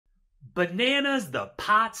Bananas, the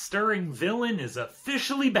pot-stirring villain, is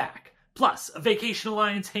officially back. Plus, a Vacation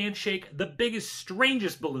Alliance handshake, the biggest,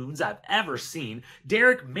 strangest balloons I've ever seen.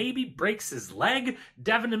 Derrick maybe breaks his leg.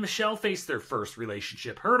 Devin and Michele face their first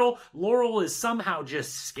relationship hurdle. Laurel is somehow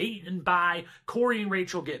just skating by. Cory and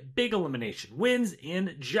Rachel get big elimination wins.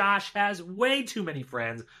 And Josh has way too many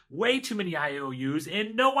friends, way too many IOUs,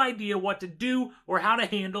 and no idea what to do or how to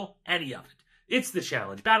handle any of it. It's The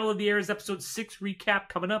Challenge. Battle of the Airs episode 6 recap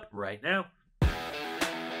coming up right now.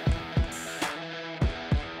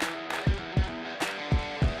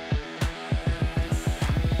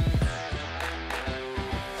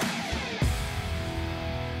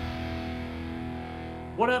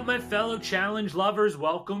 What up, my fellow Challenge lovers?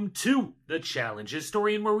 Welcome to The Challenge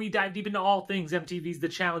Historian, where we dive deep into all things MTV's The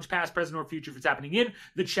Challenge, past, present, or future. If it's happening in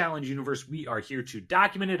the Challenge universe, we are here to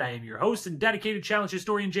document it. I am your host and dedicated Challenge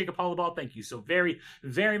historian, Jacob Hollaball. Thank you so very,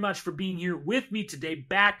 very much for being here with me today.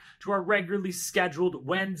 Back to our regularly scheduled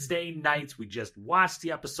Wednesday nights. We just watched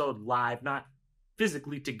the episode live, not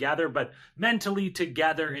physically together, but mentally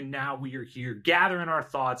together, and now we are here gathering our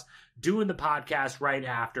thoughts, doing the podcast right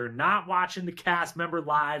after, not watching the cast member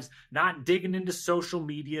lives, not digging into social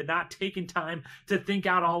media, not taking time to think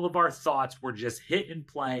out all of our thoughts. We're just hit and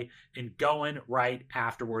play and going right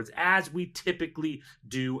afterwards, as we typically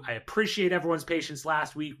do. I appreciate everyone's patience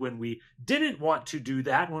last week when we didn't want to do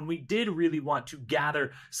that, when we did really want to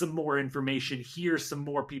gather some more information, hear some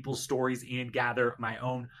more people's stories, and gather my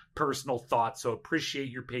own personal thoughts. So appreciate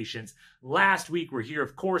your patience. Last week, we're here,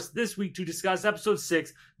 of course, this week to discuss episode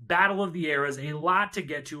 6, Battle of the Eras. A lot to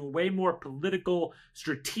get to, a way more political,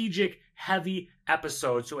 strategic, heavy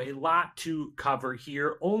episode. So a lot to cover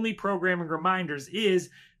here. Only programming reminders is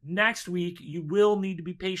next week, you will need to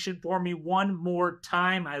be patient for me one more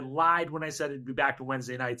time. I lied when I said it'd be back to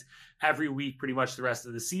Wednesday nights every week, pretty much the rest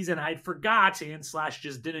of the season. I'd forgot and /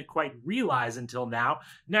 just didn't quite realize until now.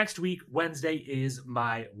 Next week, Wednesday, is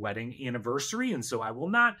my wedding anniversary, and so I will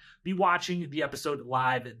not be watching the episode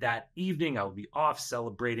live that evening. I will be off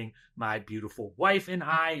celebrating my beautiful wife and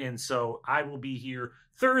I, and so I will be here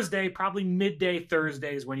Thursday, probably midday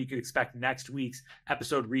Thursday is when you could expect next week's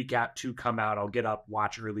episode recap to come out. I'll get up,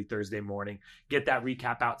 watch early Thursday morning, get that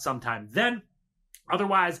recap out sometime then.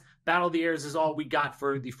 Otherwise, Battle of the Airs is all we got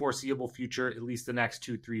for the foreseeable future, at least the next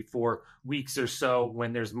 2, 3, 4 weeks or so.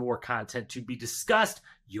 When there's more content to be discussed,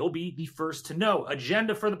 you'll be the first to know.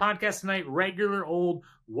 Agenda for the podcast tonight, regular old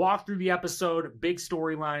walk through the episode, big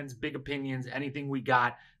storylines, big opinions, anything we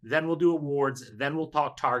got. Then we'll do awards, then we'll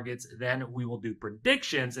talk targets, then we will do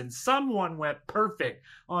predictions. And someone went perfect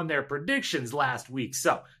on their predictions last week.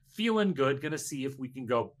 So feeling good, gonna see if we can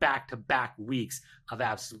go back-to-back weeks of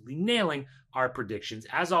absolutely nailing our predictions.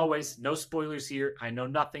 As always, no spoilers here. I know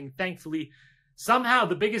nothing, thankfully. Somehow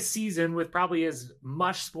the biggest season with probably as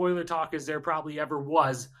much spoiler talk as there probably ever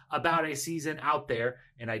was about a season out there.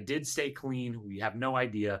 And I did stay clean. We have no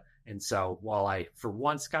idea. And so while I, for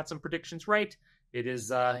once, got some predictions right, it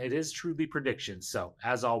is truly predictions. So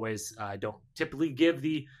as always, I don't typically give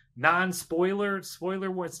the non-spoiler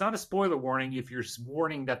it's not a spoiler warning if you're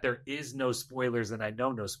warning that there is no spoilers and I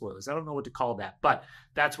know no spoilers. I don't know what to call that, but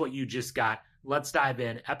that's what you just got. Let's dive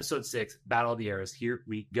in. Episode 6, Battle of the Eras. Here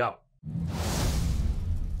we go.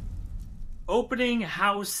 Opening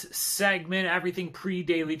house segment, everything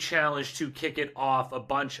pre-daily challenge to kick it off. A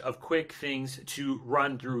bunch of quick things to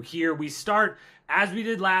run through here. We start as we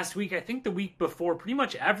did last week, I think the week before, pretty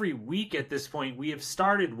much every week at this point, we have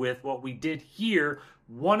started with what we did here.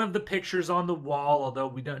 One of the pictures on the wall, although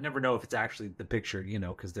we never know if it's actually the picture,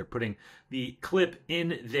 because they're putting the clip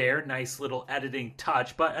in there. Nice little editing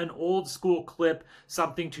touch, but an old school clip,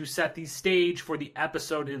 something to set the stage for the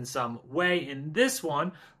episode in some way. And this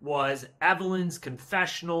one was Evelyn's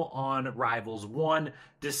confessional on Rivals 1,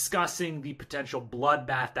 discussing the potential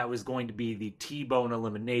bloodbath that was going to be the T-Bone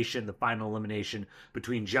elimination, the final elimination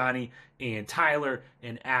between Johnny and Tyler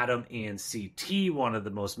and Adam and CT, one of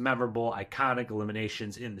the most memorable, iconic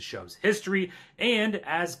eliminations in the show's history. And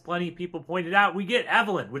as plenty of people pointed out, we get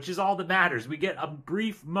Evelyn, which is all that matters. We get a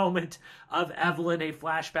brief moment of Evelyn, a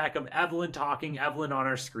flashback of Evelyn talking, Evelyn on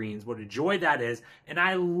our screens. What a joy that is. And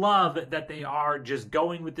I love that they are just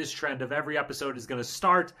going with this trend of every episode is going to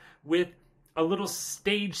start with a little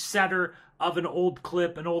stage setter of an old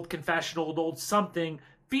clip, an old confessional, an old something,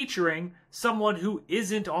 featuring someone who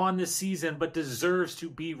isn't on this season but deserves to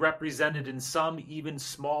be represented in some even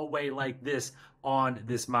small way like this on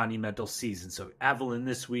this monumental season. So Evelyn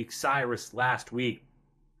this week, Cyrus last week.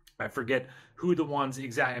 I forget who the ones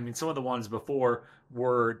exactly. I mean, some of the ones before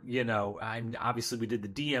were, obviously we did the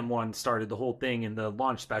DM one, started the whole thing in the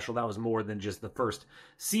launch special. That was more than just the first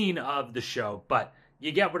scene of the show. But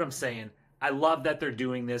you get what I'm saying. I love that they're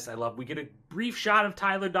doing this. We get a brief shot of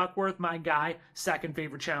Tyler Duckworth, my guy, second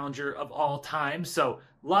favorite challenger of all time. So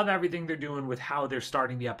love everything they're doing with how they're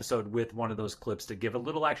starting the episode with one of those clips to give a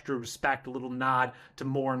little extra respect, a little nod to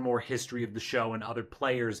more and more history of the show and other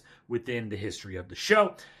players within the history of the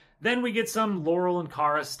show. Then we get some Laurel and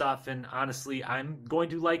Cara stuff, and honestly, I'm going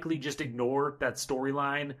to likely just ignore that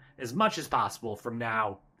storyline as much as possible from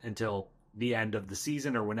now until the end of the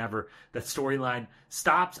season or whenever that storyline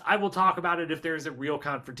stops. I will talk about it if there's a real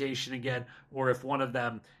confrontation again, or if one of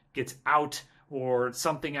them gets out or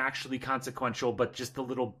something actually consequential, but just the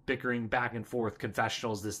little bickering back and forth,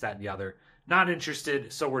 confessionals, this, that, and the other. Not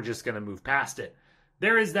interested, so we're just going to move past it.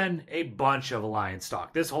 There is then a bunch of alliance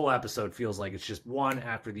talk. This whole episode feels like it's just one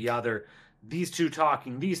after the other. These two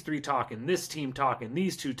talking, these three talking, this team talking,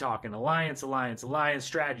 these two talking, alliance,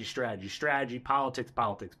 strategy,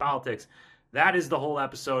 politics. That is the whole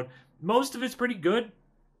episode. Most of it's pretty good.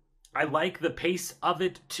 I like the pace of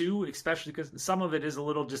it too, especially because some of it is a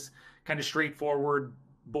little just kind of straightforward,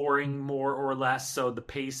 boring more or less. So the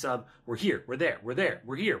pace of we're here, we're there, we're there,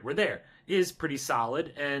 we're here, we're there is pretty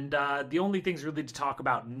solid. And the only things really to talk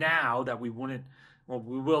about now that we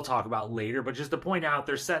will talk about later, but just to point out,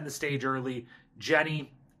 they're setting the stage early.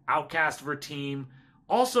 Jenny, outcast of her team.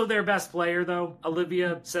 Also their best player, though.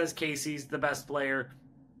 Olivia says Casey's the best player.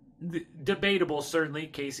 Debatable, certainly.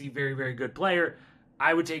 Casey, very, very good player.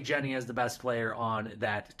 I would take Jenny as the best player on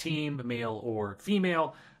that team, male or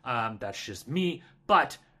female. That's just me.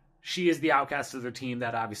 But she is the outcast of their team.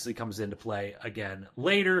 That obviously comes into play again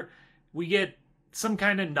later. We get some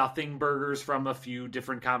kind of nothing burgers from a few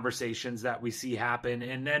different conversations that we see happen.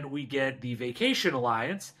 And then we get the Vacation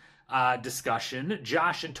Alliance discussion.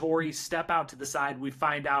 Josh and Tori step out to the side. We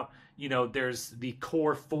find out, there's the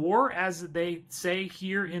core four, as they say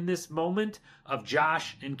here in this moment, of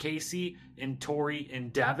Josh and Casey and Tori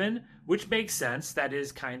and Devin, which makes sense. That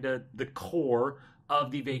is kind of the core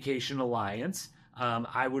of the Vacation Alliance.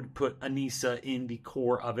 I would put Anissa in the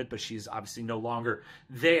core of it, but she's obviously no longer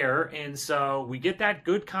there. And so we get that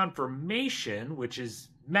good confirmation, which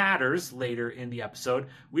matters later in the episode.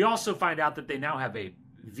 We also find out that they now have a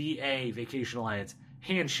VA, Vacation Alliance,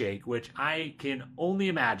 handshake, which I can only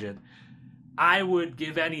imagine. I would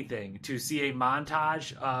give anything to see a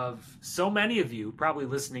montage of so many of you probably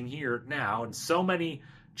listening here now, and so many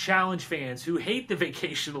challenge fans who hate the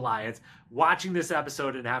Vacation Alliance watching this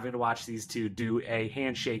episode and having to watch these two do a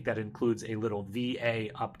handshake that includes a little VA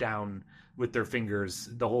up down with their fingers,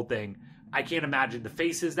 the whole thing. I can't imagine the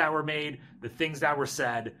faces that were made, the things that were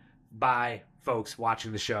said by folks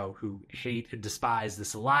watching the show who hate and despise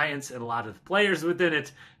this alliance, and a lot of the players within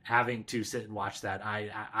it having to sit and watch that.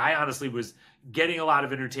 I honestly was getting a lot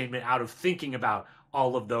of entertainment out of thinking about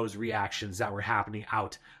all of those reactions that were happening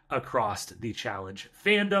out across the challenge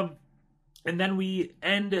fandom. And then we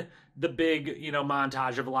end the big,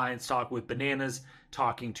 montage of alliance talk with Bananas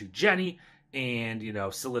talking to Jenny and,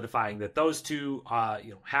 solidifying that those two,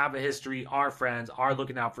 have a history, are friends, are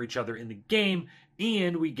looking out for each other in the game.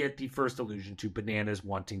 And we get the first allusion to Bananas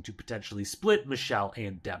wanting to potentially split Michele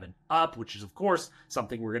and Devin up, which is, of course,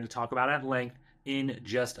 something we're going to talk about at length in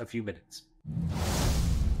just a few minutes.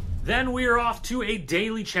 Then we are off to a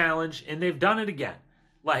daily challenge, and they've done it again.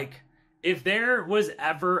 If there was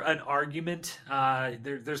ever an argument,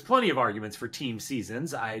 there's plenty of arguments for team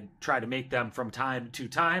seasons. I try to make them from time to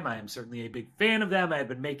time. I am certainly a big fan of them. I have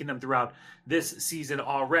been making them throughout this season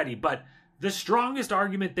already. But the strongest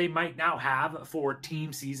argument they might now have for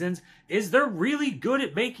team seasons is they're really good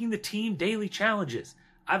at making the team daily challenges.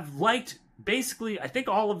 I've liked basically, I think,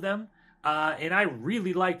 all of them. And I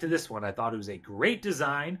really liked this one. I thought it was a great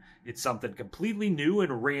design. It's something completely new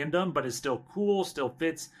and random, but is still cool, still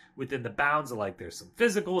fits within the bounds of there's some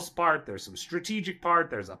physical part, there's some strategic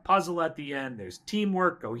part, there's a puzzle at the end, there's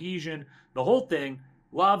teamwork, cohesion, the whole thing.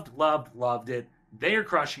 Loved it. They are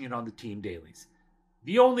crushing it on the team dailies.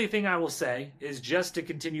 The only thing I will say is just to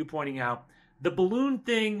continue pointing out, the balloon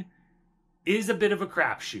thing is a bit of a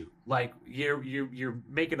crapshoot. You're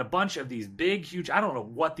making a bunch of these big, huge, I don't know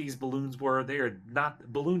what these balloons were. They are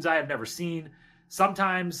not balloons I have never seen.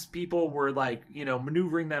 Sometimes people were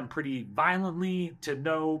maneuvering them pretty violently to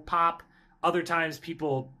no pop. Other times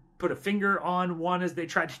people put a finger on one as they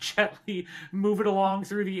tried to gently move it along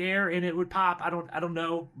through the air and it would pop. I don't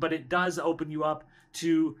know, but it does open you up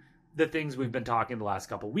to the things we've been talking the last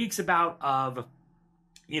couple weeks about of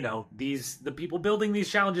the people building these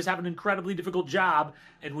challenges have an incredibly difficult job.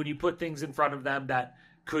 And when you put things in front of them that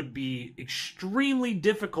could be extremely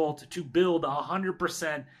difficult to build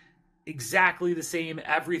 100% exactly the same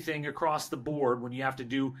everything across the board when you have to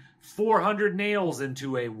do 400 nails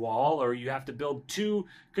into a wall, or you have to build 2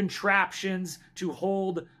 contraptions to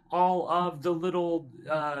hold all of the little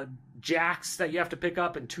jacks that you have to pick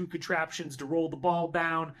up and 2 contraptions to roll the ball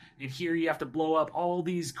down. And here you have to blow up all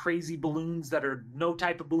these crazy balloons that are no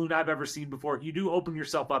type of balloon I've ever seen before. You do open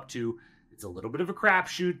yourself up to, it's a little bit of a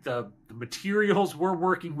crapshoot, the materials we're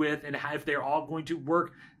working with and if they're all going to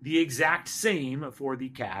work the exact same for the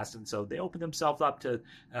cast. And so they open themselves up to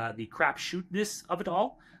the crapshootness of it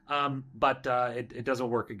all. But it doesn't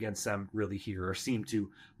work against them really here, or seem to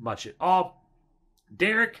much at all.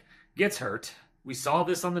 Derrick gets hurt. We saw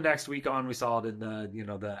this on the next week on. We saw it in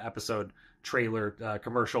the episode trailer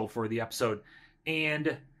commercial for the episode.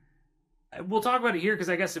 And we'll talk about it here because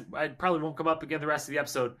I guess I probably won't come up again the rest of the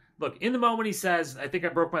episode. Look, in the moment he says, I think I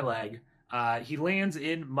broke my leg. He lands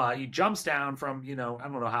in mud. He jumps down from, I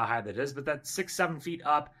don't know how high that is, but that's 6-7 feet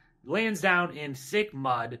up. Lands down in thick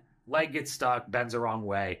mud. Leg gets stuck, bends the wrong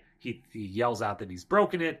way. He yells out that he's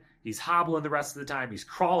broken it. He's hobbling the rest of the time. He's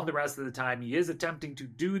crawling the rest of the time. He is attempting to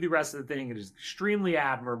do the rest of the thing. It is extremely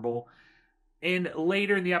admirable. And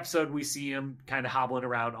later in the episode, we see him kind of hobbling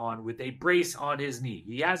around with a brace on his knee.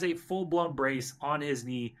 He has a full-blown brace on his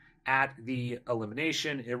knee at the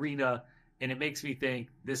elimination arena. And it makes me think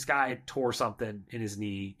this guy tore something in his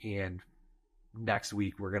knee. And next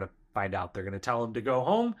week, we're going to find out. They're going to tell him to go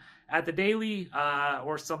home at the daily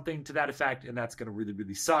or something to that effect. And that's going to really,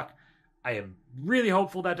 really suck. I am really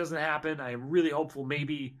hopeful that doesn't happen. I am really hopeful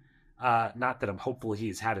maybe, not that I'm hopeful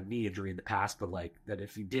he's had a knee injury in the past, but like that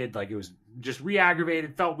if he did, like it was just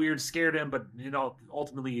re-aggravated, felt weird, scared him, but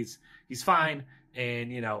ultimately he's fine.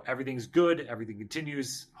 And everything's good. Everything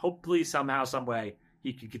continues. Hopefully somehow, some way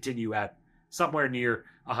he can continue at somewhere near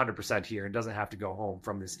 100% here and doesn't have to go home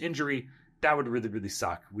from this injury. That would really, really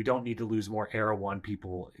suck. We don't need to lose more Era 1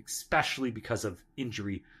 people, especially because of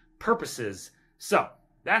injury purposes. So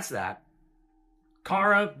that's that.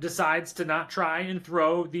 Cara decides to not try and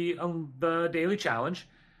throw the daily challenge.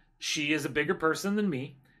 She is a bigger person than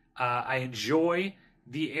me. I enjoy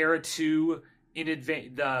the Era 2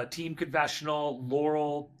 the team confessional,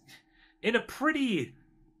 Laurel, in a pretty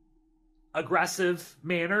aggressive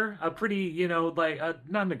manner. A pretty, not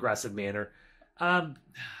an aggressive manner.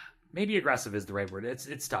 Maybe aggressive is the right word.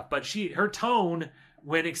 It's tough. But her tone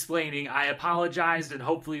when explaining, I apologized and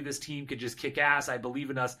hopefully this team could just kick ass. I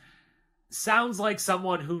believe in us. Sounds like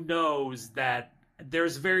someone who knows that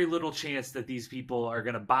there's very little chance that these people are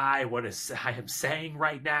going to buy what I am saying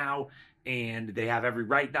right now, and they have every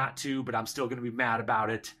right not to, but I'm still going to be mad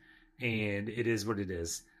about it, and it is what it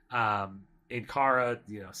is. And Cara,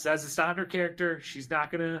 says it's not her character. She's not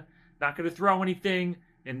gonna throw anything,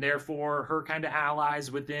 and therefore her kind of allies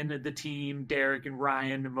within the team, Derrick and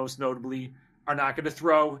Ryan, most notably, are not going to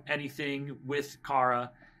throw anything with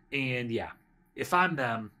Cara. And yeah, if I'm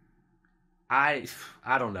them, I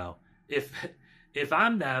don't know. If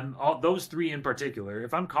I'm them, all those 3 in particular,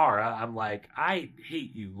 if I'm Cara, I'm like, I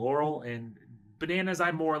hate you, Laurel, and Bananas,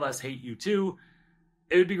 I more or less hate you too.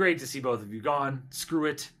 It would be great to see both of you gone. Screw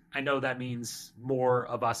it. I know that means more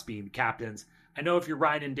of us being the captains. I know if you're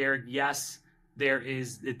Ryan and Derrick, yes,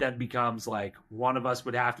 it then becomes like one of us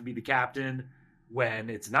would have to be the captain when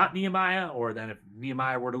it's not Nehemiah, or then if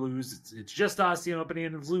Nehemiah were to lose, it's just us,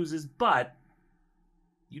 Bananas loses, but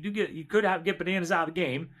you could get Bananas out of the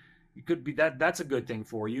game. You could be that's a good thing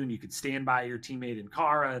for you, and you could stand by your teammate in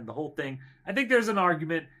Cara and the whole thing. I think there's an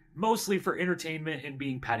argument, mostly for entertainment and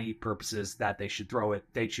being petty purposes, that they should throw it.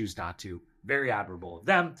 They choose not to. Very admirable of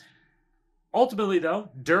them. Ultimately, though,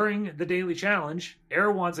 during the daily challenge,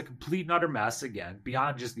 Era 1's a complete and utter mess again,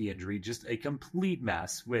 beyond just the injury, just a complete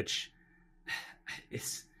mess, which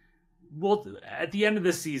is... at the end of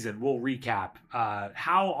this season, we'll recap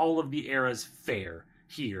how all of the eras fare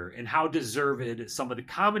here and how deserved some of the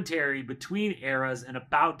commentary between eras and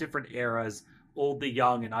about different eras, old to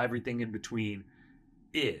young and everything in between,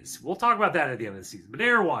 is. We'll talk about that at the end of the season. But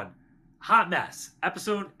Era 1, hot mess.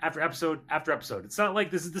 Episode after episode after episode. It's not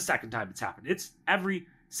like this is the second time it's happened. It's every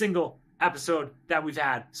single episode that we've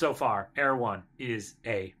had so far. Era 1 is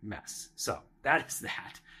a mess. So that is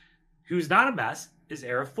that. Who's not a mess is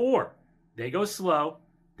Era 4. They go slow,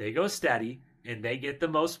 they go steady, and they get the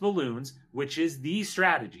most balloons, which is the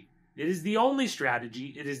strategy. It is the only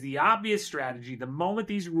strategy. It is the obvious strategy. The moment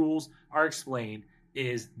these rules are explained,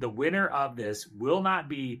 is the winner of this will not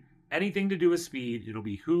be anything to do with speed. It'll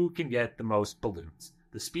be who can get the most balloons.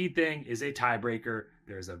 The speed thing is a tiebreaker.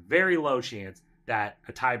 There's a very low chance that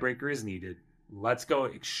a tiebreaker is needed let's go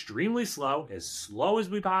extremely slow as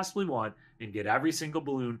we possibly want, and get every single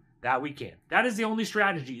balloon that we can. That is the only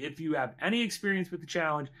strategy. If you have any experience with the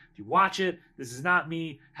challenge, if you watch it, this is not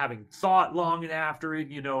me having thought long and after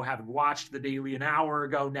it, having watched the daily an hour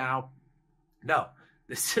ago now. No,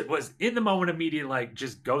 this was in the moment immediate, like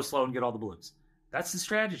just go slow and get all the balloons. That's the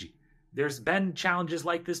strategy. There's been challenges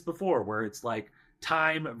like this before where it's like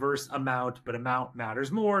time versus amount, but amount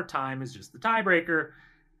matters more. Time is just the tiebreaker.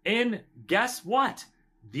 And guess what?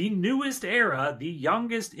 The newest era, the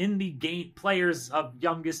youngest in the game players of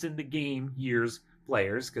youngest in the game years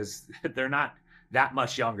players, because they're not that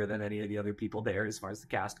much younger than any of the other people there as far as the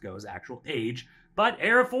cast goes, actual age. But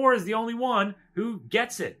Era 4 is the only one who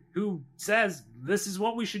gets it, who says, this is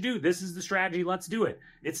what we should do. This is the strategy. Let's do it.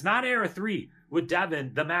 It's not Era 3 with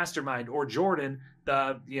Devin, the mastermind, or Jordan,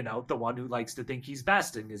 the one who likes to think he's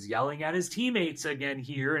best and is yelling at his teammates again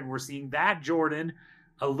here. And we're seeing that Jordan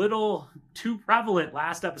a little too prevalent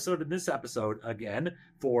last episode and this episode again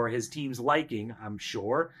for his team's liking, I'm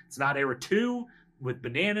sure. It's not Era 2 with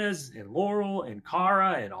Bananas and Laurel and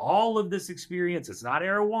Kara and all of this experience. It's not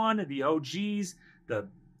Era 1, the OGs, the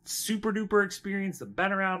super duper experience, that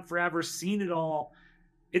been around forever, seen it all.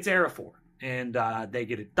 It's Era 4. And they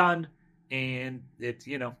get it done. And it's,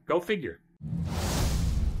 go figure.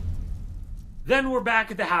 Then we're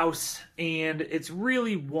back at the house, and it's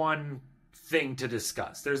really one thing to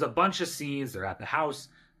discuss. There's a bunch of scenes. They're at the house,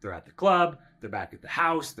 they're at the club, they're back at the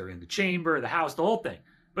house, they're in the chamber, the house, the whole thing.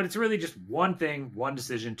 But it's really just one thing, one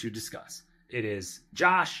decision to discuss. It is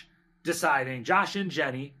Josh and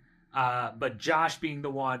Jenny, but Josh being the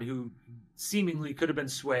one who seemingly could have been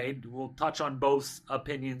swayed. We'll touch on both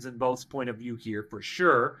opinions and both point of view here for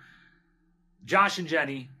sure. Josh and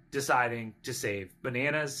Jenny deciding to save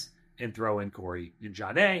Bananas and throw in Cory and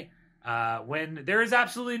Janae. When there is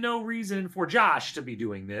absolutely no reason for Josh to be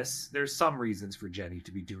doing this. There's some reasons for Jenny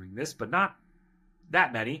to be doing this, but not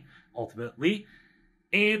that many, ultimately.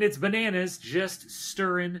 And it's Bananas just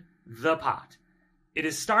stirring the pot. It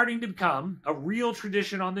is starting to become a real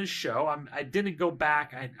tradition on this show. I didn't go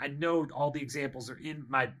back. I know all the examples are in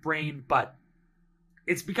my brain, but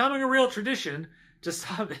it's becoming a real tradition to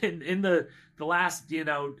stop in the last,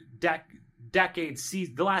 decade,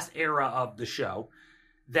 season, the last era of the show,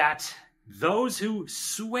 that those who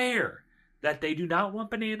swear that they do not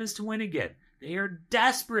want Bananas to win again, they are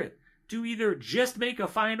desperate to either just make a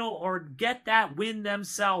final or get that win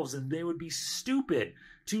themselves, and they would be stupid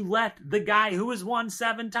to let the guy who has won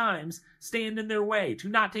 7 times stand in their way, to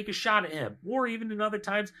not take a shot at him, or even in other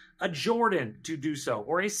times, a Jordan to do so,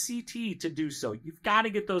 or a CT to do so. You've got to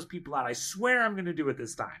get those people out. I swear I'm going to do it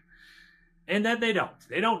this time. And then they don't.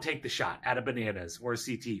 They don't take the shot at a Bananas or a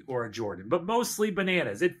CT or a Jordan, but mostly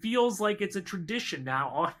Bananas. It feels like it's a tradition now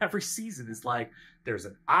on every season. It's like there's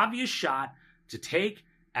an obvious shot to take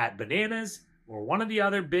at Bananas or one of the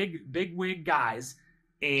other big wig guys,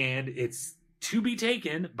 and it's to be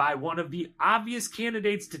taken by one of the obvious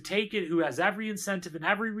candidates to take it, who has every incentive and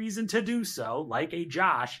every reason to do so, like a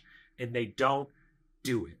Josh, and they don't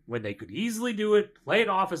do it when they could easily do it. Play it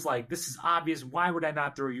off as like, this is obvious, why would I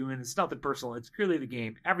not throw you in? It's nothing personal, it's purely the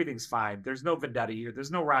game, everything's fine, there's no vendetta here,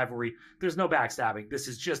 there's no rivalry, there's no backstabbing, this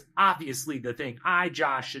is just obviously the thing I,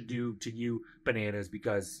 Josh, should do to you, Bananas,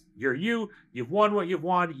 because you've won what you've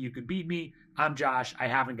won, you can beat me, I'm Josh, I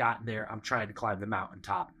haven't gotten there, I'm trying to climb the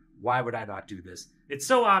mountaintop. Why would I not do this? It's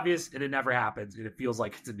so obvious, and it never happens, and it feels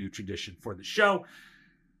like it's a new tradition for the show.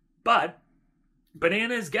 But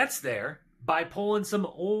Bananas gets there by pulling some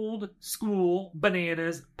old school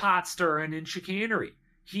Bananas pot stirring and chicanery.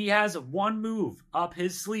 He has one move up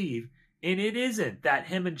his sleeve, and it isn't that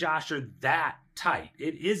him and Josh are that tight.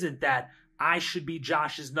 It isn't that I should be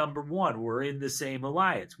Josh's number one. We're in the same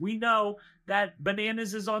alliance. We know that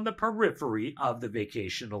Bananas is on the periphery of the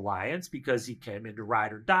Vacation Alliance because he came into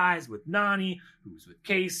Ride or Dies with Nani, who's with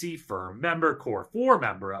Casey, firm member, core 4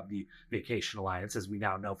 member of the Vacation Alliance, as we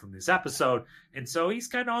now know from this episode. And so he's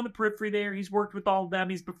kind of on the periphery there. He's worked with all of them.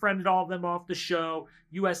 He's befriended all of them off the show,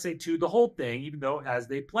 USA 2, the whole thing, even though as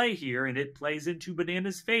they play here, and it plays into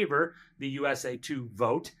Bananas' favor, the USA 2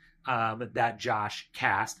 vote that Josh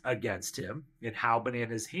cast against him, and how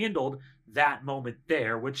Bananas handled that moment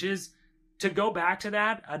there, which is, to go back to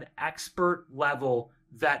that, an expert level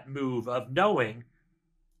vet move of knowing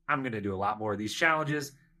I'm going to do a lot more of these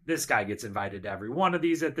challenges. This guy gets invited to every one of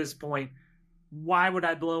these at this point. Why would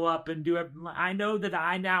I blow up and do it? I know that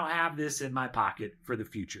I now have this in my pocket for the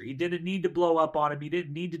future. He didn't need to blow up on him. He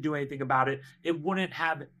didn't need to do anything about it. It wouldn't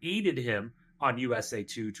have aided him on USA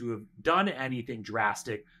 2 to have done anything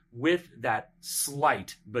drastic with that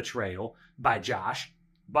slight betrayal by Josh.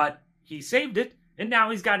 But he saved it, And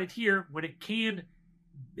now he's got it here when it can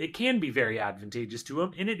be very advantageous to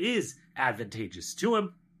him, and it is advantageous to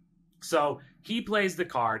him. So he plays the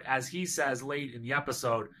card, as he says late in the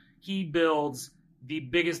episode, he builds the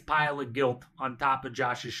biggest pile of guilt on top of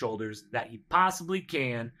Josh's shoulders that he possibly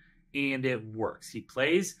can, and it works. He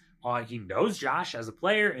knows Josh as a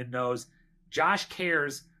player and knows Josh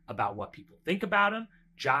cares about what people think about him.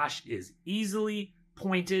 Josh is easily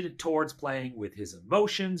pointed towards playing with his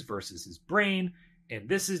emotions versus his brain, and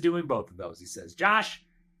this is doing both of those. He says, Josh,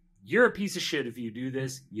 you're a piece of shit if you do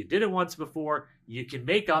this. You did it once before. You can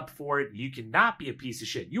make up for it. You cannot be a piece of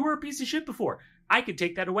shit. You were a piece of shit before. I could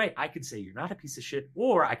take that away. I could say you're not a piece of shit,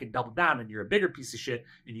 or I can double down and you're a bigger piece of shit,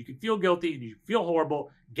 and you can feel guilty and you feel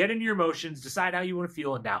horrible, get into your emotions, decide how you want to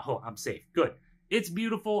feel, and now, I'm safe. Good. It's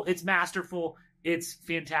beautiful. It's masterful. It's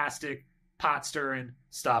fantastic pot stirring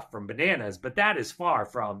stuff from Bananas, but that is far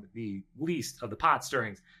from the least of the pot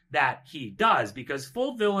stirrings that he does, because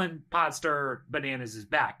full villain pot stir Bananas is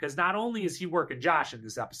back, because not only is he working Josh in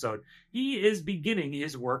this episode, he is beginning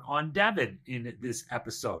his work on Devin in this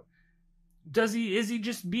episode. Is he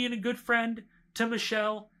just being a good friend to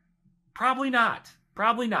Michele? Probably not.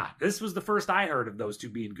 Probably not. This was the first I heard of those two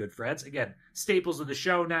being good friends. Again, staples of the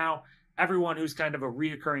show now. Everyone who's kind of a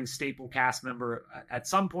reoccurring staple cast member at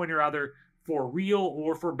some point or other, for real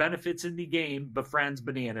or for benefits in the game, befriends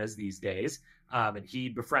Bananas these days, and he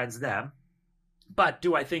befriends them. But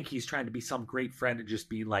do I think he's trying to be some great friend and just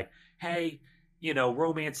be like, hey,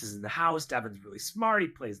 romance is in the house, Devin's really smart, he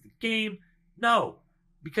plays the game? No,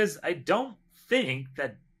 because I don't think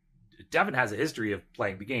that Devin has a history of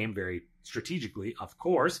playing the game very strategically, of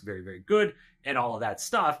course, very, very good, and all of that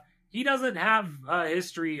stuff. He doesn't have a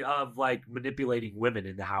history of manipulating women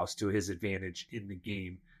in the house to his advantage in the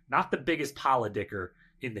game. Not the biggest politicker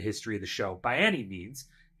in the history of the show by any means.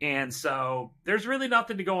 And so there's really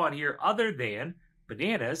nothing to go on here other than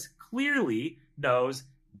Bananas clearly knows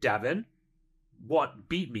Devin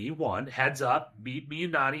beat me, heads up, beat me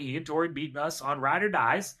and Nani. He and Tori beat us on Ride or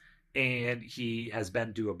Dies. And he has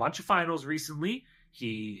been to a bunch of finals recently.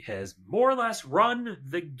 He has more or less run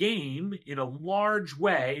the game in a large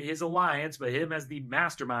way. His alliance, but him as the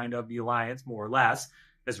mastermind of the alliance, more or less,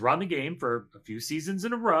 has run the game for a few seasons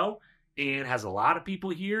in a row and has a lot of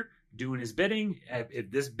people here doing his bidding.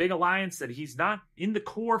 At this big alliance that he's not in the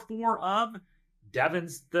core for of,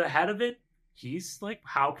 Devin's the head of it. He's like,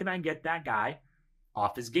 how can I get that guy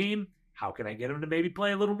off his game? How can I get him to maybe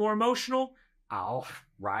play a little more emotional? I'll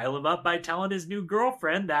rile him up by telling his new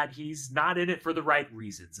girlfriend that he's not in it for the right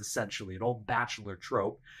reasons, essentially, an old bachelor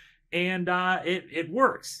trope. And it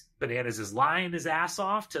works. Bananas is lying his ass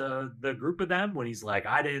off to the group of them when he's like,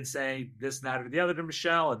 I didn't say this, that, or the other to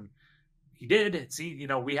Michele. And he did. See,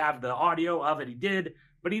 we have the audio of it. He did.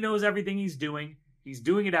 But he knows everything he's doing. He's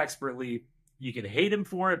doing it expertly. You can hate him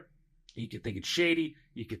for it. You can think it's shady.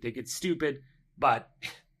 You can think it's stupid. But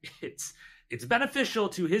it's beneficial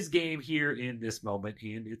to his game here in this moment.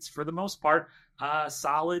 And it's, for the most part,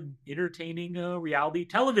 solid, entertaining reality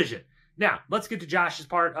television. Now, let's get to Josh's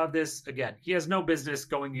part of this. Again, he has no business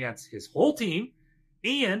going against his whole team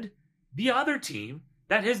and the other team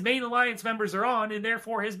that his main alliance members are on, and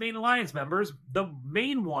therefore his main alliance members, the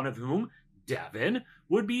main one of whom, Devin,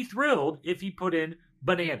 would be thrilled if he put in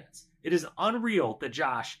Bananas. It is unreal that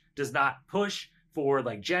Josh does not push for,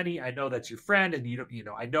 Jenny, I know that's your friend, and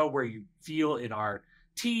I know where you feel in our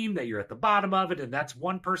team that you're at the bottom of it, and that's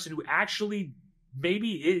one person who actually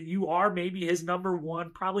you are maybe his number one,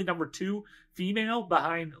 probably number two female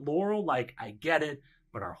behind Laurel. I get it,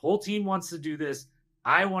 but our whole team wants to do this.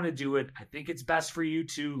 I want to do it. I think it's best for you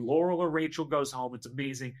too. Laurel or Rachel goes home. It's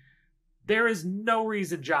amazing. There is no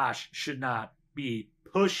reason Josh should not be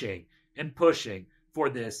pushing for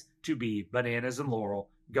this to be Bananas and Laurel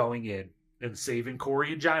going in and saving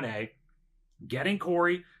Cory and Johnny, getting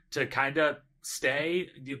Cory to kind of stay.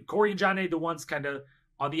 Cory and Johnny, the ones kind of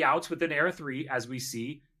on the outs within Era 3, as we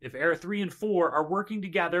see. If Era 3 and 4 are working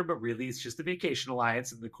together, but really it's just the Vacation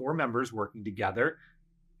Alliance and the core members working together,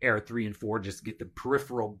 Era 3 and 4 just get the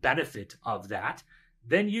peripheral benefit of that,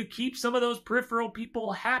 then you keep some of those peripheral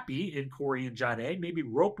people happy in Cory and Johnny, maybe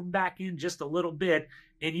rope them back in just a little bit,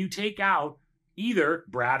 and you take out either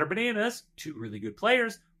Brad or Bananas, two really good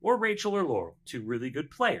players, or Rachel or Laurel, two really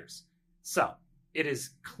good players. So it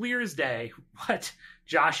is clear as day what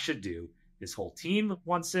Josh should do. His whole team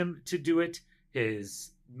wants him to do it. His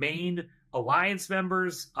main alliance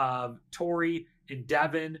members of Tori and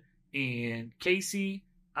Devin and Casey.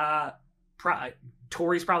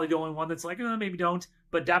 Tori's probably the only one that's like, maybe don't.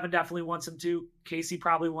 But Devin definitely wants him to. Casey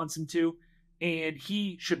probably wants him to. And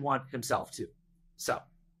he should want himself to. So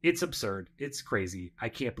It's absurd. It's crazy. I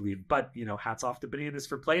can't believe. But, hats off to Bananas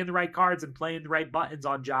for playing the right cards and playing the right buttons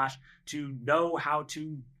on Josh to know how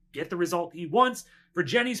to get the result he wants. For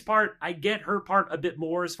Jenny's part, I get her part a bit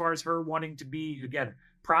more as far as her wanting to be, again,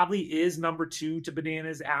 probably is number 2 to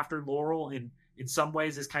Bananas after Laurel, and in some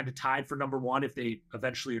ways is kind of tied for number 1. If they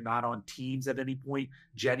eventually are not on teams at any point,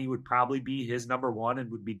 Jenny would probably be his number 1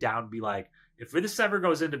 and would be down to be like, if this ever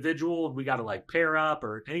goes individual and we got to like pair up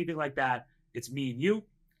or anything like that, it's me and you.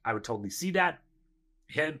 I would totally see that.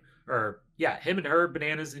 Him and her,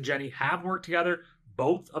 Bananas and Jenny, have worked together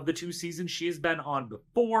both of the 2 seasons she has been on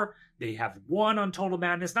before. They have won on Total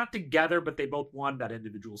Madness, not together, but they both won that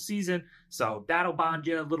individual season. So that'll bond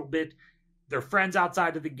you a little bit. They're friends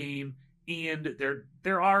outside of the game, and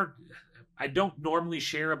there are, I don't normally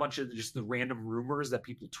share a bunch of just the random rumors that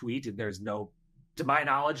people tweet, and there's no, to my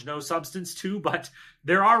knowledge, no substance to, but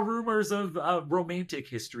there are rumors of romantic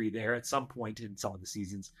history there at some point in some of the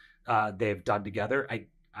seasons they've done together.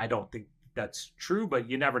 I don't think that's true, but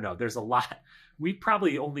you never know. There's a lot. We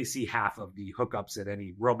probably only see half of the hookups and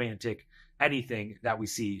any romantic anything that we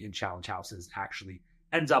see in challenge houses actually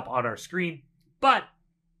ends up on our screen. But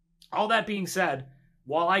all that being said,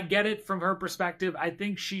 while I get it from her perspective, I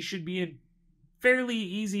think she should be fairly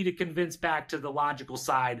easy to convince back to the logical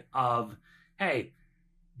side of, hey,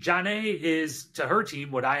 Janae is to her team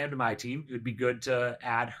what I am to my team. It would be good to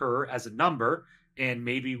add her as a number. And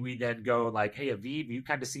maybe we then go like, hey, Aviv, you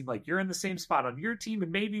kind of seem like you're in the same spot on your team.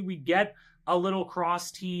 And maybe we get a little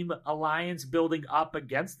cross-team alliance building up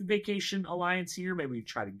against the Vacation Alliance here. Maybe we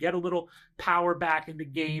try to get a little power back in the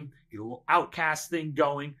game, get a little outcast thing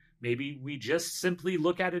going. Maybe we just simply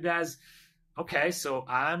look at it as, okay, so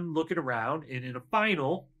I'm looking around, and in a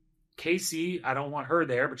final, Casey, I don't want her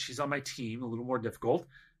there, but she's on my team, a little more difficult.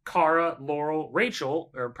 Cara, Laurel,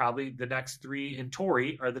 Rachel are probably the next 3, and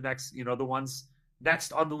Tori are the next, the ones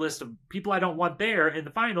next on the list of people I don't want there in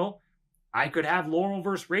the final. I could have Laurel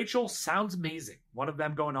versus Rachel. Sounds amazing. One of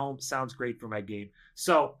them going home sounds great for my game.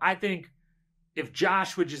 So I think if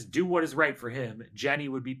Josh would just do what is right for him, Jenny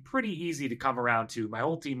would be pretty easy to come around to. My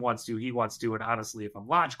whole team wants to, he wants to, and honestly, if I'm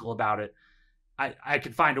logical about it, I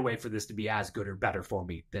could find a way for this to be as good or better for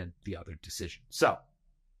me than the other decision. So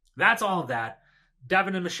that's all of that.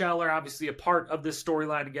 Devin and Michele are obviously a part of this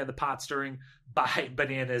storyline. Again, the pot stirring by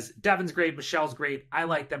Bananas. Devin's great. Michele's great. I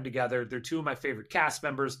like them together. They're 2 of my favorite cast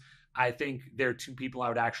members. I think they're 2 people I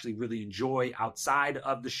would actually really enjoy outside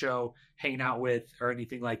of the show, hanging out with or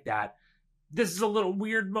anything like that. This is a little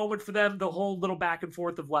weird moment for them. The whole little back and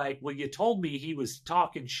forth of like, well, you told me he was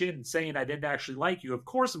talking shit and saying I didn't actually like you. Of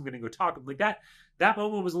course I'm going to go talk like that. That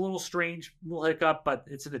moment was a little strange, a little hiccup, but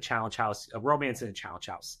it's in a challenge house, a romance in a challenge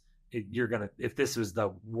house. If this was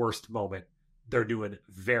the worst moment, they're doing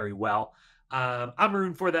very well. I'm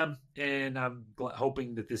rooting for them, and I'm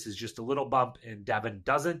hoping that this is just a little bump and Devin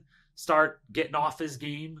doesn't start getting off his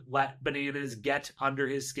game, let Bananas get under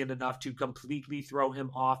his skin enough to completely throw him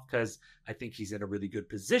off, because I think he's in a really good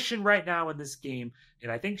position right now in this game, and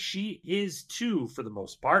I think she is too for the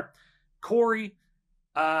most part. Cory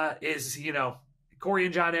is, Cory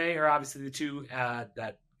and Janae are obviously the 2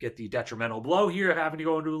 that get the detrimental blow here of having to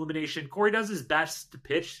go into elimination. Cory does his best to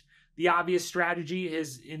pitch the obvious strategy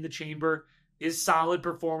is in the chamber, is solid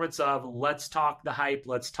performance of let's talk the hype,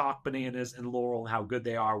 let's talk Bananas and Laurel and how good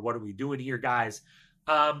they are. What are we doing here, guys?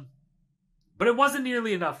 But it wasn't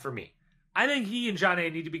nearly enough for me. I think he and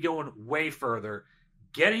Janae need to be going way further,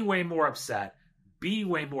 getting way more upset, being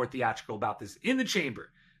way more theatrical about this in the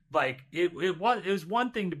chamber. Like, it was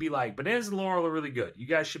one thing to be like, Bananas and Laurel are really good. You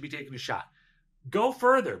guys should be taking a shot. Go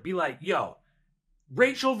further. Be like, yo,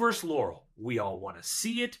 Rachel versus Laurel. We all want to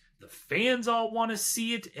see it. The fans all want to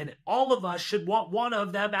see it. And all of us should want one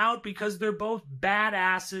of them out because they're both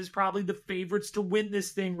badasses, probably the favorites to win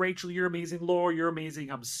this thing. Rachel, you're amazing. Laurel, you're amazing.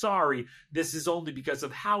 I'm sorry. This is only because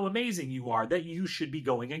of how amazing you are that you should be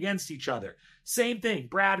going against each other. Same thing.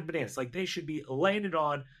 Brad and Bananas. Like, they should be laying it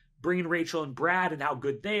on, bringing Rachel and Brad and how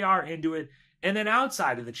good they are into it. And then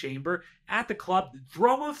outside of the chamber, at the club,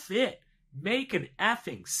 throw a fit. Make an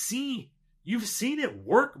effing scene. You've seen it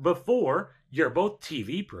work before. You're both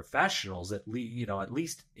TV professionals. At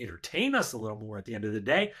least entertain us a little more at the end of the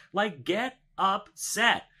day. Like, get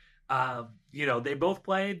upset. They both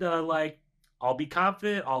played I'll be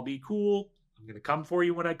confident. I'll be cool. I'm gonna come for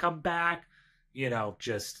you when I come back.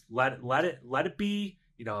 Just let it be.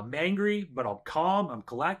 I'm angry, but I'm calm. I'm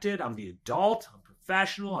collected. I'm the adult. I'm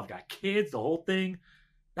professional. I've got kids. The whole thing.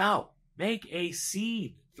 No, make a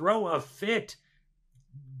scene. Throw a fit.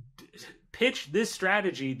 Pitch this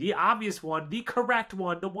strategy, the obvious one, the correct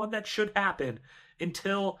one, the one that should happen,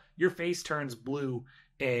 until your face turns blue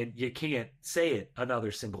and you can't say it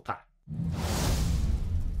another single time.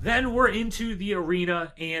 Then we're into the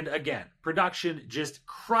arena, and again, production just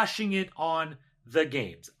crushing it on the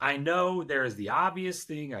games. I know there is the obvious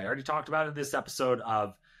thing I already talked about in this episode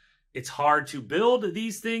of it's hard to build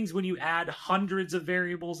these things when you add hundreds of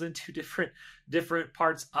variables into different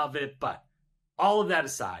parts of it, but all of that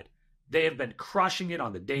aside, they have been crushing it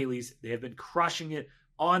on the dailies. They have been crushing it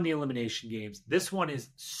on the elimination games. This one is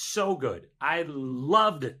so good. I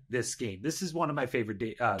loved this game. This is one of my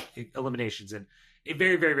favorite eliminations in a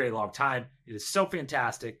very, very, very long time. It is so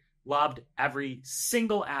fantastic. Loved every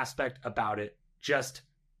single aspect about it. Just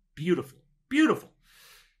beautiful. Beautiful.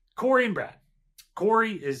 Cory and Brad.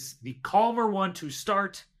 Cory is the calmer one to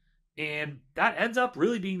start, and that ends up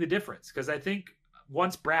really being the difference, because I think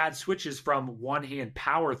once Brad switches from one-hand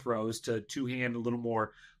power throws to two-hand, a little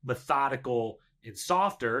more methodical and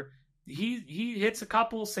softer, he hits a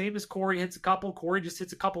couple, same as Cory hits a couple. Cory just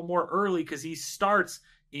hits a couple more early because he starts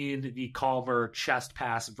in the calmer chest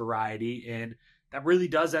pass variety, and that really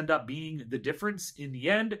does end up being the difference in the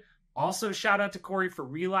end. Also, shout out to Cory for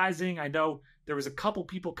realizing, I know there was a couple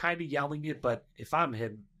people kind of yelling it, but if I'm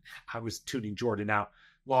him, I was tuning Jordan out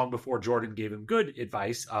long before Jordan gave him good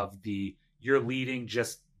advice of you're leading,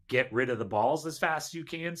 just get rid of the balls as fast as you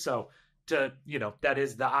can. So that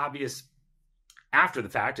is the obvious. After the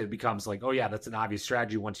fact, it becomes like, oh yeah, that's an obvious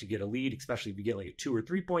strategy once you get a lead, especially if you get like a 2 or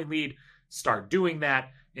 3 point lead, start doing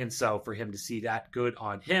that. And so for him to see that, good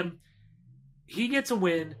on him. He gets a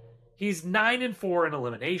win. He's 9-4 in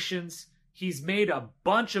eliminations. He's made a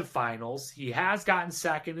bunch of finals. He has gotten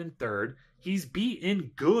second and third. He's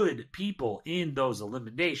beaten good people in those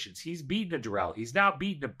eliminations. He's beaten a Darrell. He's now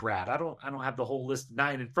beaten a Brad. I don't have the whole list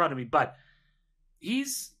 9 in front of me, but I'm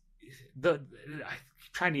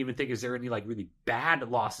trying to even think, is there any like really bad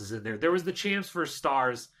losses in there? There was the Champs for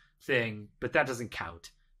Stars thing, but that doesn't count.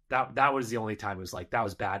 That was the only time it was like, that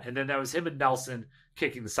was bad. And then that was him and Nelson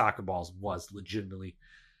kicking the soccer balls was legitimately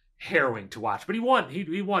harrowing to watch, but he won.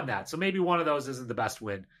 He won that. So maybe one of those isn't the best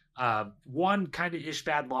win. One kind of ish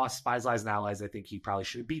bad loss, Spies, Lies, and Allies. I think he probably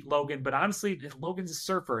should have beat Logan, but honestly, Logan's a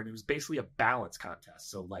surfer and it was basically a balance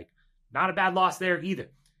contest. So like, not a bad loss there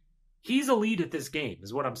either. He's a lead at this game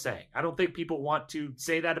is what I'm saying. I don't think people want to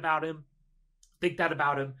say that about him, think that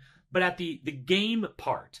about him, but at the game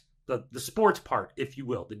part, the sports part, if you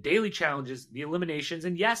will, the daily challenges, the eliminations,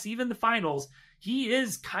 and yes, even the finals, he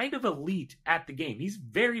is kind of elite at the game. He's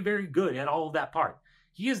very, very good at all of that part.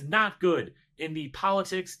 He is not good in the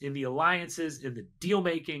politics, in the alliances, in the deal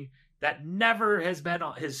making. That never has been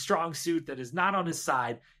his strong suit. That is not on his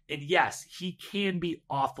side. And yes, he can be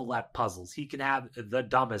awful at puzzles. He can have the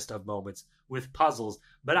dumbest of moments with puzzles,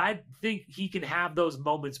 but I think he can have those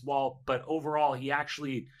moments but overall, he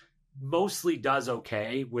actually mostly does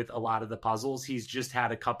okay with a lot of the puzzles. He's just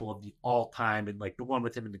had a couple of the all-time, and like the one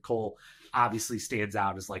with him and Nicole obviously stands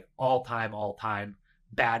out as like all-time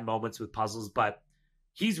bad moments with puzzles, but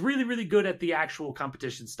he's really, really good at the actual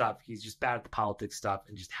competition stuff. He's just bad at the politics stuff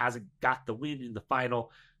and just hasn't got the win in the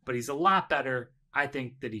final, but he's a lot better, I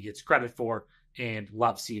think, that he gets credit for, and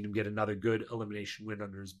love seeing him get another good elimination win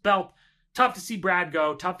under his belt. Tough to see Brad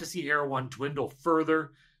go, tough to see Era 1 dwindle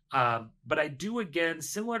further. But I do, again,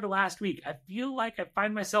 similar to last week, I feel like I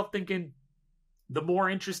find myself thinking the more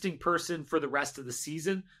interesting person for the rest of the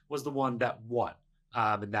season was the one that won.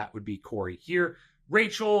 And that would be Cory here.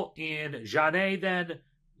 Rachel and Janae then.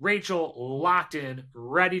 Rachel locked in,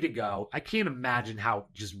 ready to go. I can't imagine how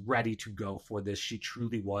just ready to go for this she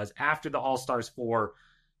truly was after the All-Stars 4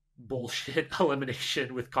 bullshit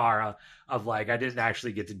elimination with Cara of like, I didn't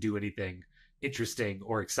actually get to do anything interesting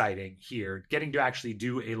or exciting here. Getting to actually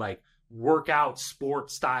do a like workout sport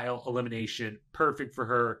style elimination, perfect for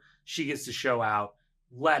her. She gets to show out,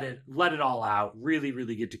 let it all out, really,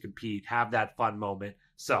 really get to compete, have that fun moment.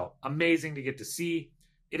 So amazing to get to see.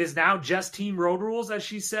 It is now just team road rules, as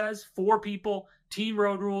she says, 4 people, team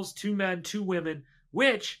road rules, 2 men, 2 women,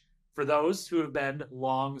 which for those who have been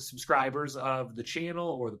long subscribers of the channel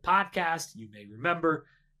or the podcast, you may remember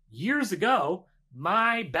years ago,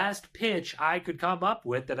 my best pitch I could come up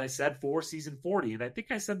with that I said for season 40, and I think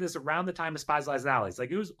I said this around the time of Spies, Lies, and Allies,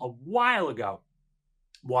 like it was a while ago,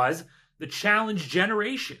 was the challenge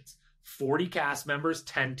Generations. 40 cast members,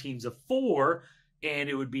 10 teams of 4, and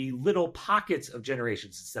it would be little pockets of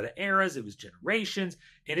generations. Instead of eras, it was generations,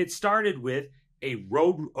 and it started with a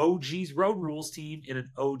OG's Road Rules team and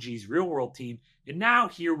an OG's Real World team, and now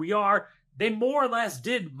here we are, they more or less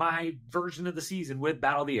did my version of the season with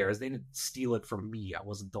Battle of the Airs. They didn't steal it from me. I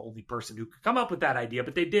wasn't the only person who could come up with that idea,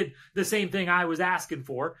 but they did the same thing I was asking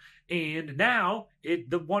for. And now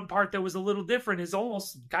the one part that was a little different is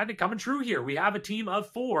almost kind of coming true here. We have a team of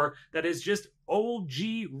 4 that is just OG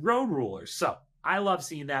road rulers. So I love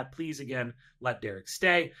seeing that. Please, again, let Derrick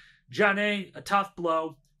stay. Janae, a tough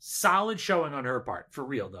blow. Solid showing on her part. For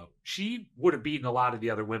real, though. She would have beaten a lot of the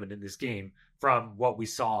other women in this game from what we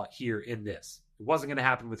saw here in this. It wasn't going to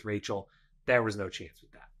happen with Rachel. There was no chance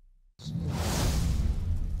with that.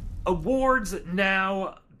 Awards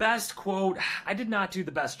now. Best quote. I did not do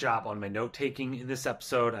the best job on my note-taking in this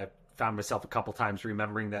episode. I found myself a couple times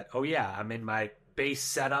remembering that, oh yeah, I'm in my base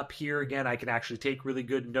setup here again. I can actually take really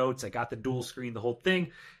good notes. I got the dual screen, the whole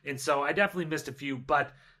thing. And so I definitely missed a few,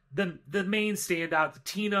 but the main standout,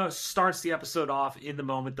 Tina starts the episode off in the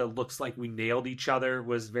moment that looks like we nailed each other,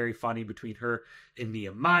 was very funny between her and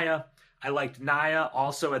Nehemiah. I liked Naya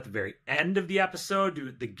also at the very end of the episode,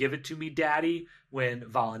 do the give it to me daddy when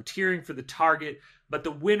volunteering for the target. But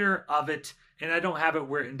the winner of it, and I don't have it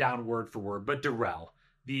written down word for word, but Darrell,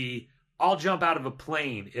 I'll jump out of a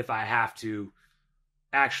plane if I have to.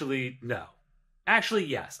 Actually, no. Actually,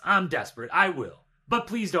 yes, I'm desperate. I will. But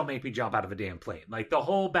please don't make me jump out of a damn plane. Like, the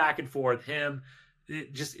whole back and forth,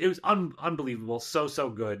 it was unbelievable. So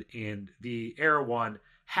good. And the Era 1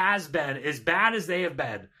 has been, as bad as they have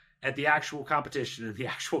been at the actual competition and the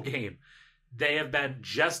actual game, they have been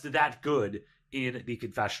just that good in the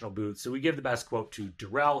confessional booth. So we give the best quote to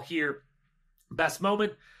Darrell here. Best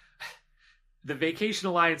moment, the Vacation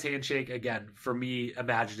Alliance handshake, again, for me,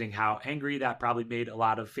 imagining how angry that probably made a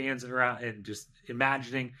lot of fans around, and just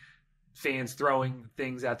imagining fans throwing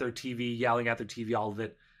things at their TV, yelling at their TV, all of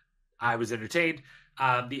it. I was entertained.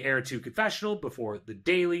 The Era 2 confessional before the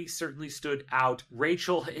daily certainly stood out.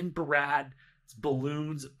 Rachel and Brad,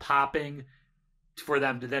 balloons popping for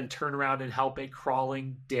them to then turn around and help a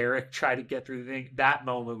crawling Derrick try to get through the thing. That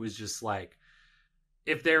moment was just like,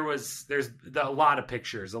 if there's a lot of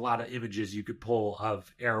pictures, a lot of images you could pull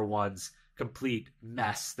of Era 1's complete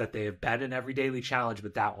mess that they have been in every daily challenge,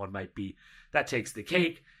 but that one that takes the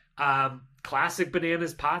cake. Classic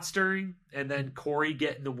Bananas pot stirring, and then Cory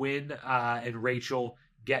getting the win, and Rachel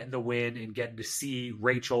getting the win, and getting to see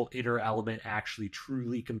Rachel in her element actually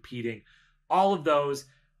truly competing. All of those,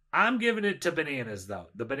 I'm giving it to Bananas, though.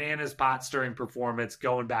 The Bananas pot stirring performance,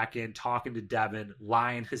 going back in, talking to Devin,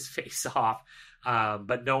 lying his face off,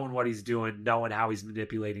 but knowing what he's doing, knowing how he's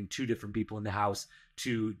manipulating 2 different people in the house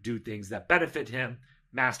to do things that benefit him.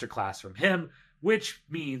 Masterclass from him, which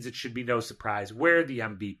means it should be no surprise where the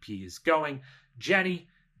MVP is going. Jenny,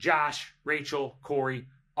 Josh, Rachel, Cory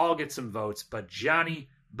all get some votes, but Johnny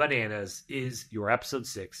Bananas is your episode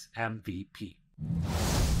 6 MVP.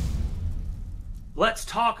 Let's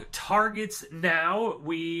talk targets now.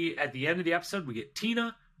 At the end of the episode, we get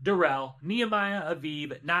Tina, Darrell, Nehemiah,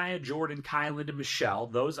 Aviv, Naya, Jordan, Kylan, and Michele.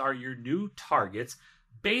 Those are your new targets.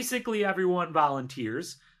 Basically, everyone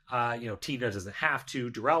volunteers. Tina doesn't have to.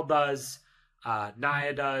 Darrell does.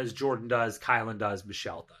 Naya does. Jordan does. Kylan does.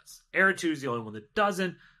 Michele does. Era 2 is the only one that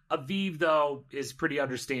doesn't. Aviv, though, is pretty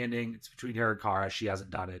understanding. It's between her and Kara. She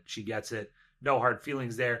hasn't done it. She gets it. No hard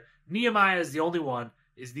feelings there. Nehemiah is the only one,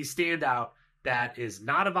 is the standout that is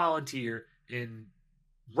not a volunteer and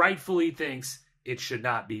rightfully thinks it should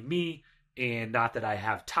not be me. And not that I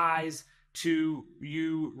have ties to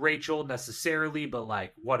you, Rachel, necessarily, but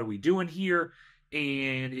like, what are we doing here?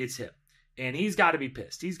 And it's him. And he's got to be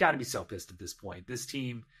pissed. He's got to be so pissed at this point. This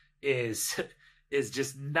team is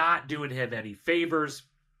just not doing him any favors.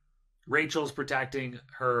 Rachel's protecting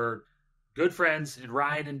her good friends and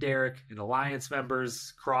Ryan and Derrick and alliance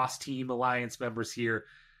members, cross-team alliance members here.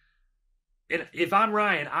 And if I'm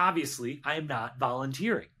Ryan, obviously, I am not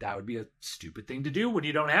volunteering. That would be a stupid thing to do when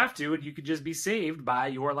you don't have to, and you could just be saved by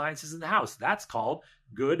your alliances in the house. That's called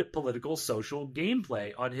good political social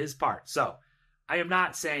gameplay on his part. So I am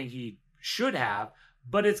not saying he should have,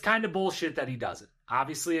 but it's kind of bullshit that he doesn't.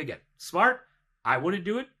 Obviously, again, smart. I wouldn't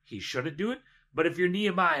do it. He shouldn't do it. But if you're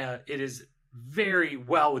Nehemiah, it is very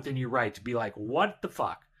well within your right to be like, what the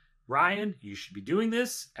fuck? Ryan, you should be doing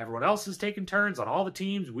this. Everyone else is taking turns on all the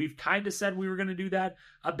teams. We've kind of said we were going to do that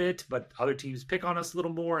a bit, but other teams pick on us a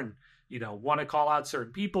little more and, want to call out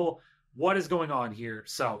certain people. What is going on here?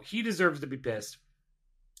 So he deserves to be pissed.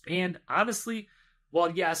 And honestly, well,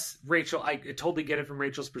 yes, Rachel, I totally get it from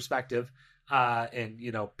Rachel's perspective, and,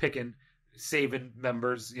 saving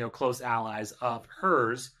members, close allies of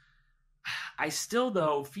hers. I still,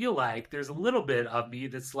 though, feel like there's a little bit of me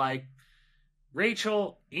that's like,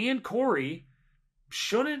 Rachel and Cory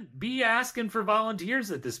shouldn't be asking for volunteers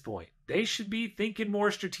at this point. they should be thinking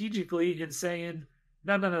more strategically and saying,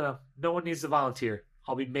 no. No one needs to volunteer.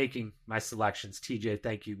 I'll be making my selections. TJ,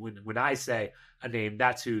 thank you. When I say a name,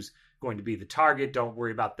 that's who's going to be the target. Don't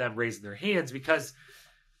worry about them raising their hands, because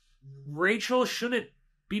Rachel shouldn't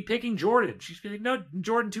be picking Jordan. She should be like, no,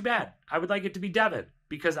 Jordan, too bad. I would like it to be Devin,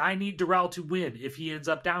 because I need Darrell to win if he ends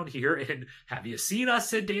up down here. And have you seen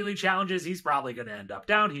us in daily challenges? He's probably going to end up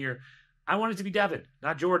down here. I want it to be Devin,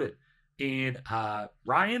 not Jordan. And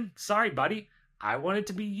Ryan, sorry, buddy. I want it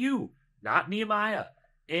to be you, not Nehemiah.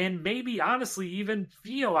 And maybe, honestly, even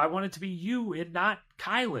Theo, I want it to be you and not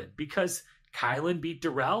Kylan, because Kylan beat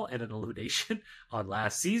Darrell in an elimination on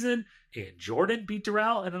last season, and Jordan beat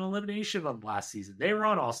Darrell in an elimination on last season. They were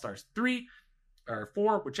on All-Stars 3 or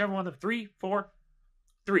 4, whichever one of them, 3, 4,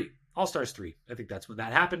 3. All-Stars 3. I think that's when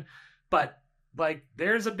that happened. But, like,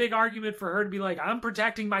 there's a big argument for her to be like, I'm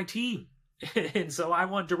protecting my team. And so I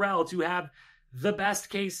want Darrell to have the best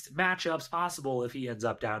case matchups possible if he ends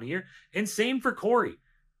up down here. And same for Cory.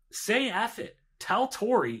 Say F it. Tell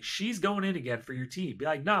Tori she's going in again for your team. Be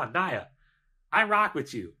like, nah, Naya, I rock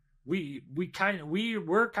with you. We're kind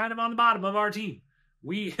of on the bottom of our team.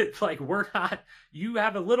 We're not, you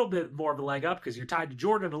have a little bit more of a leg up because you're tied to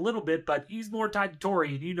Jordan a little bit, but he's more tied to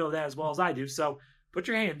Tori, and you know that as well as I do. So put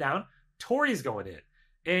your hand down. Tori's going in.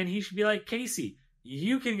 And he should be like, Casey,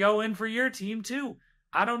 you can go in for your team too.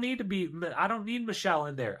 I don't need Michele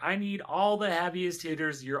in there. I need all the heaviest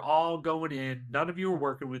hitters. You're all going in. None of you are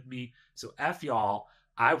working with me. So F y'all.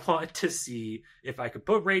 I want to see if I could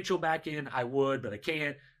put Rachel back in. I would, but I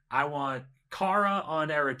can't. I want Cara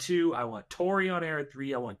on era 2. I want Tori on era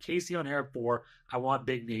 3. I want Casey on era 4. I want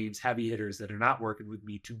big names, heavy hitters that are not working with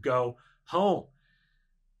me to go home.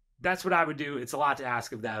 That's what I would do. It's a lot to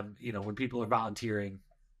ask of them. You know, when people are volunteering,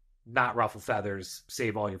 not ruffle feathers,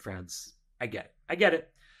 save all your friends. I get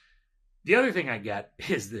it. The other thing I get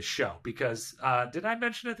is this show, because did I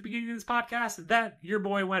mention at the beginning of this podcast that your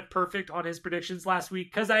boy went perfect on his predictions last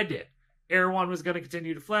week? Because I did. Era 1 was going to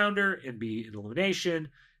continue to flounder and be an elimination,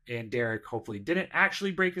 and Derrick hopefully didn't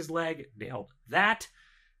actually break his leg. Nailed that.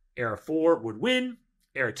 Era 4 would win.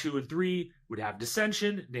 Era 2 and 3 would have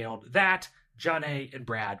dissension. Nailed that. John A. and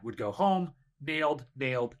Brad would go home. Nailed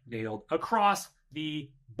across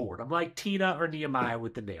the board. I'm like Tina or Nehemiah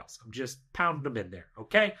with the nails. I'm just pounding them in there,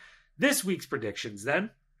 okay? This week's predictions, then.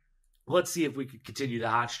 Let's see if we could continue the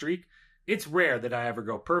hot streak. It's rare that I ever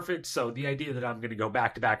go perfect, so the idea that I'm going to go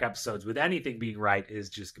back-to-back episodes with anything being right is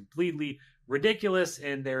just completely ridiculous,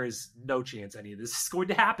 and there is no chance any of this is going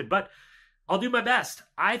to happen. But I'll do my best.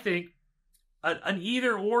 I think an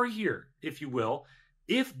either-or here, if you will.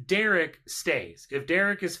 If Derrick stays, if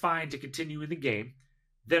Derrick is fine to continue in the game,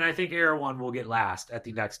 then I think Era 1 will get last at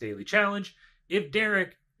the next daily challenge. If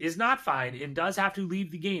Derrick is not fine and does have to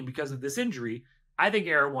leave the game because of this injury, I think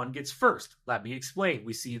Era 1 gets first. Let me explain.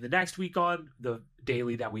 We see the next week on the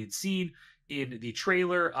daily that we had seen in the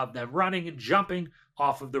trailer of them running and jumping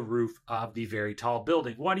off of the roof of the very tall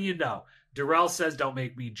building. What do you know? Darrell says, don't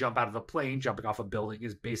make me jump out of a plane. Jumping off a building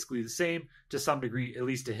is basically the same to some degree, at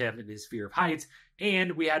least to him in his fear of heights.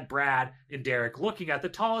 And we had Brad and Derrick looking at the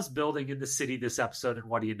tallest building in the city this episode. And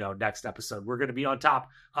what do you know? Next episode, we're going to be on top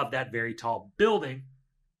of that very tall building.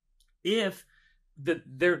 If they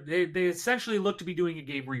essentially look to be doing a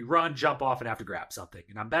game where you run, jump off, and have to grab something.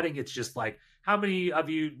 And I'm betting it's just like, how many of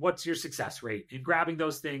you, what's your success rate in grabbing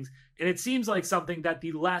those things? And it seems like something that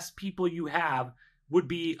the less people you have would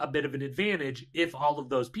be a bit of an advantage if all of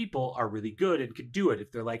those people are really good and can do it.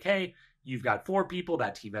 If they're like, hey, you've got 4 people,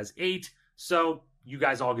 that team has 8, so you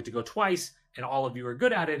guys all get to go twice, and all of you are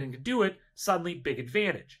good at it and can do it, suddenly big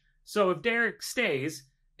advantage. So if Derrick stays,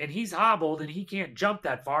 and he's hobbled, and he can't jump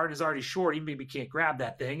that far, and is already short, he maybe can't grab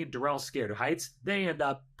that thing, and Darrell's scared of heights, they end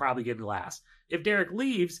up probably getting last. If Derrick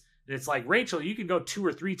leaves, and it's like, Rachel, you can go 2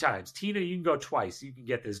 or 3 times. Tina, you can go twice. You can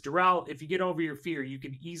get this. Darrell, if you get over your fear, you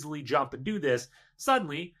can easily jump and do this.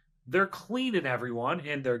 Suddenly, they're cleaning everyone,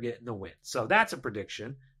 and they're getting the win. So that's a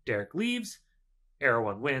prediction. Derrick leaves, Era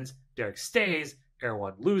 1 wins. Derrick stays, Era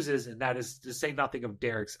 1 loses. And that is to say nothing of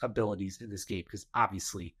Derrick's abilities in this game, because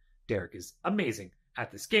obviously Derrick is amazing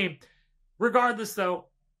at this game. Regardless, though,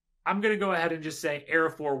 I'm going to go ahead and just say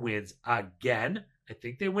Era 4 wins again. I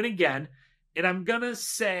think they win again. And I'm going to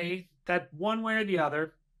say that one way or the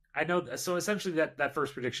other, I know, so essentially that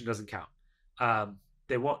first prediction doesn't count.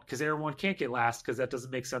 They won't, because Era 1 can't get last, because that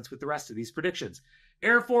doesn't make sense with the rest of these predictions.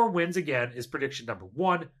 Era 4 wins again is prediction number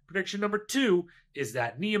 1. Prediction number 2 is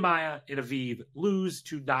that Nehemiah and Aviv lose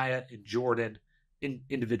to Naya and Jordan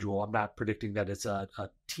individual. I'm not predicting that it's a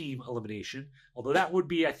team elimination, although that would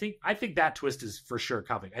be, I think that twist is for sure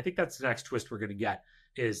coming. I think that's the next twist we're going to get,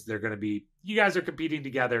 is they're going to be, you guys are competing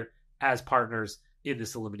together, as partners in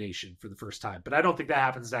this elimination for the first time. But I don't think that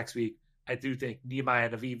happens next week. I do think Nehemiah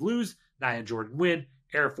and Aviv lose, Nia and Jordan win,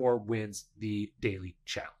 Air 4 wins the daily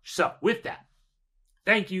challenge. So with that,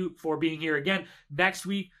 thank you for being here again. Next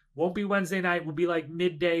week won't be Wednesday night. We'll be like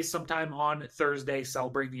midday sometime on Thursday,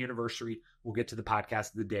 celebrating the anniversary. We'll get to the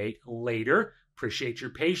podcast of the day later. Appreciate your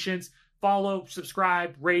patience. Follow,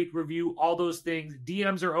 subscribe, rate, review, all those things.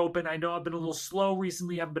 DMs are open. I know I've been a little slow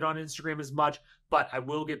recently. I haven't been on Instagram as much, but I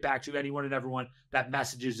will get back to anyone and everyone that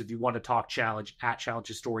messages if you want to talk challenge at Challenge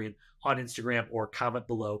Historian on Instagram, or comment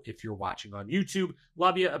below if you're watching on YouTube.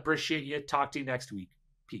 Love you. Appreciate you. Talk to you next week.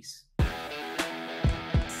 Peace.